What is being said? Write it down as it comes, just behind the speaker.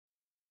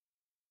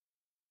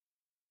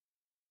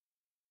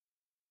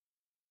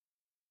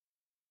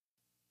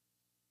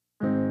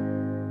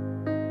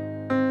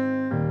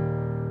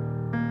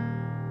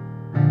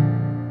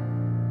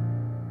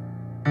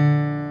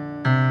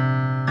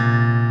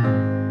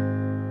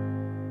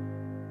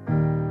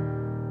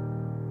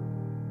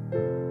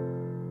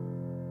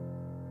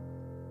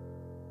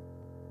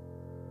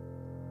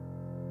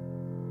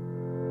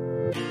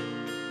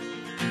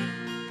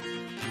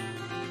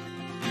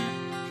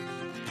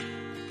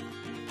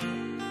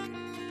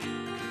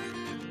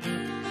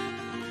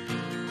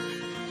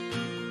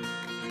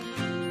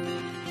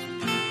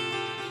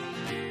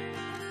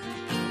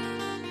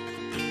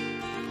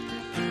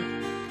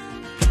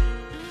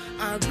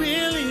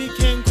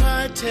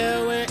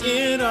tell where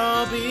it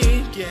all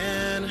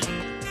began.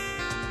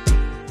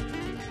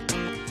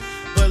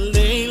 But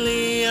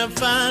lately I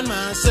find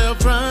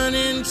myself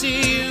running to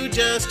you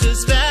just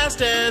as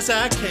fast as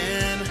I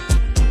can.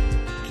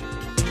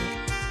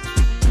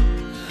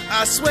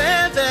 I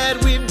swear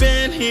that we've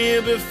been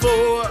here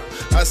before.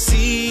 I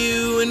see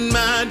you in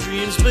my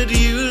dreams, but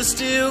you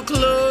still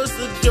close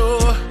the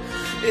door.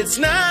 It's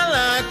not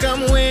like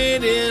I'm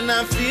waiting,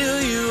 I feel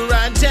you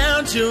right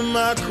down to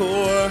my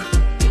core.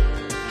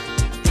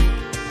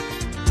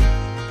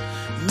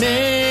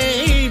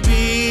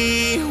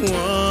 Maybe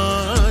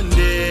one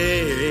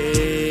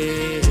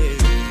day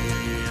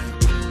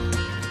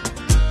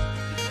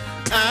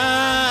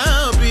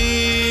I'll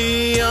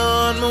be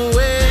on my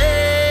way,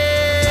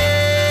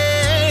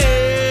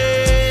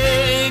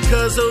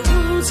 'cause the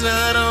road's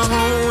not a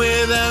home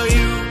without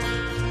you.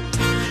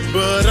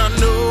 But I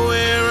know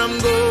where I'm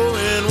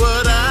going,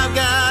 what I've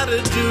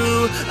gotta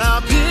do.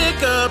 I'll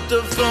pick up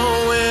the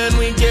phone when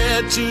we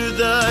get to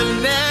the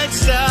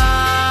next stop.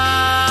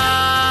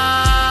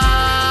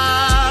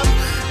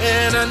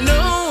 And I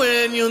know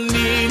when you'll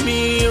need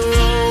me, you'll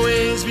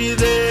always be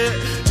there.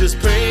 Just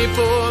pray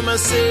for my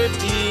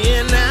safety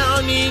and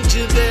I'll need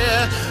you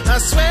there. I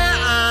swear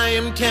I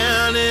am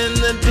counting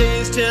the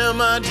days till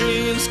my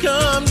dreams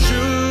come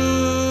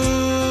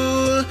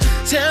true,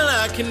 till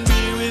I can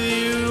be with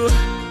you.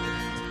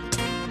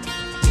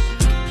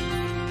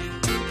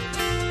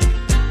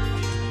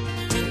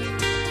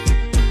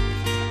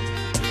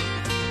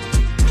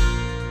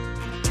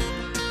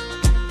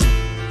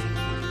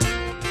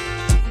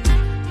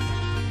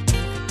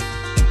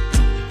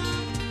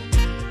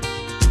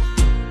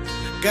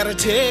 Gotta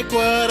take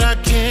what I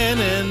can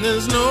and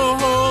there's no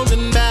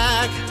holding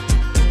back.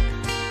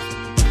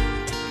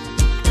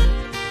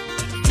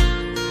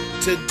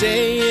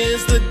 Today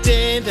is the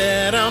day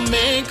that I'll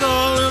make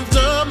all of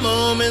the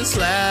moments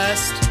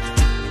last.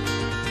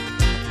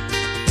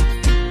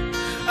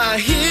 I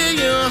hear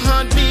your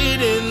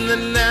heartbeat in the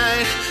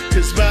night,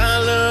 'cause my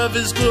love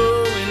is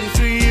glowing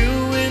for you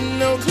in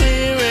no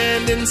clear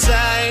end in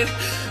sight.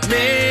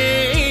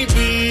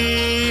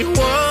 Maybe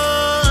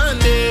one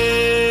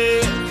day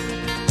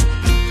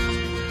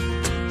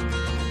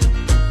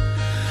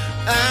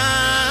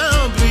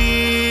I'll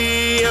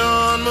be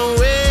on my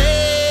way,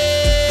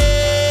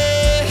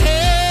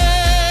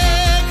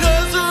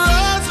 'cause the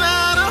road's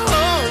not a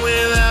home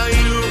without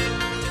you.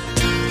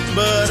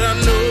 But I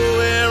know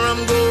where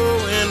I'm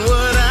going,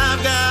 what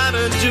I've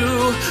gotta do.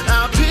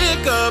 I'll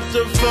pick up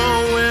the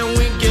phone when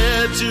we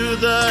get to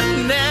the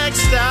next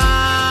stop.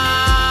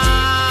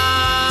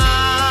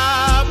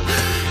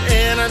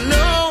 And I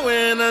know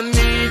when I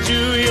need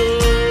you,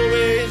 you'll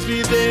always be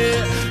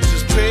there.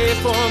 Just pray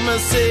for my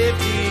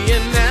safety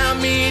and I'll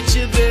meet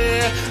you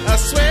there. I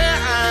swear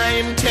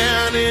I'm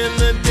counting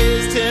the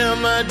days till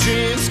my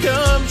dreams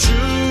come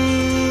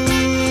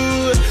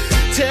true,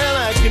 till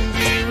I can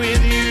be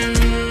with you.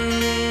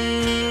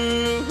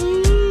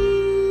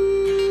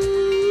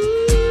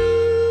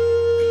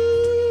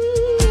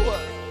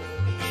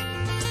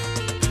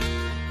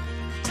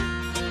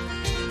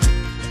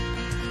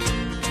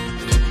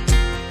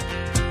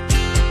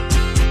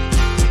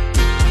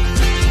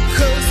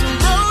 'Cause the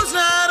road's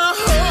not a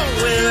home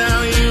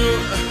without you.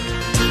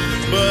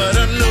 But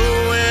I know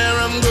where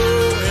I'm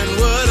going,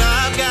 what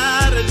I've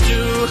gotta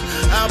do.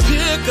 I'll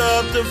pick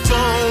up the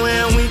phone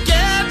when we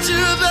get to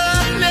the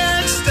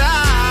next stop.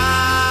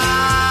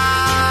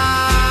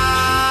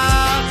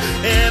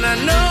 And I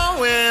know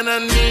when I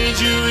need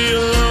you,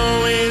 you'll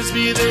always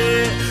be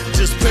there.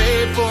 Just pray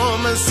for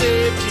my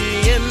safety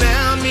and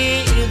I'll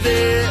meet you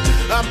there.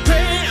 I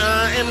pray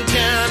I am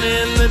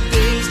counting the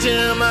days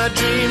till my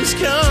dreams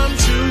come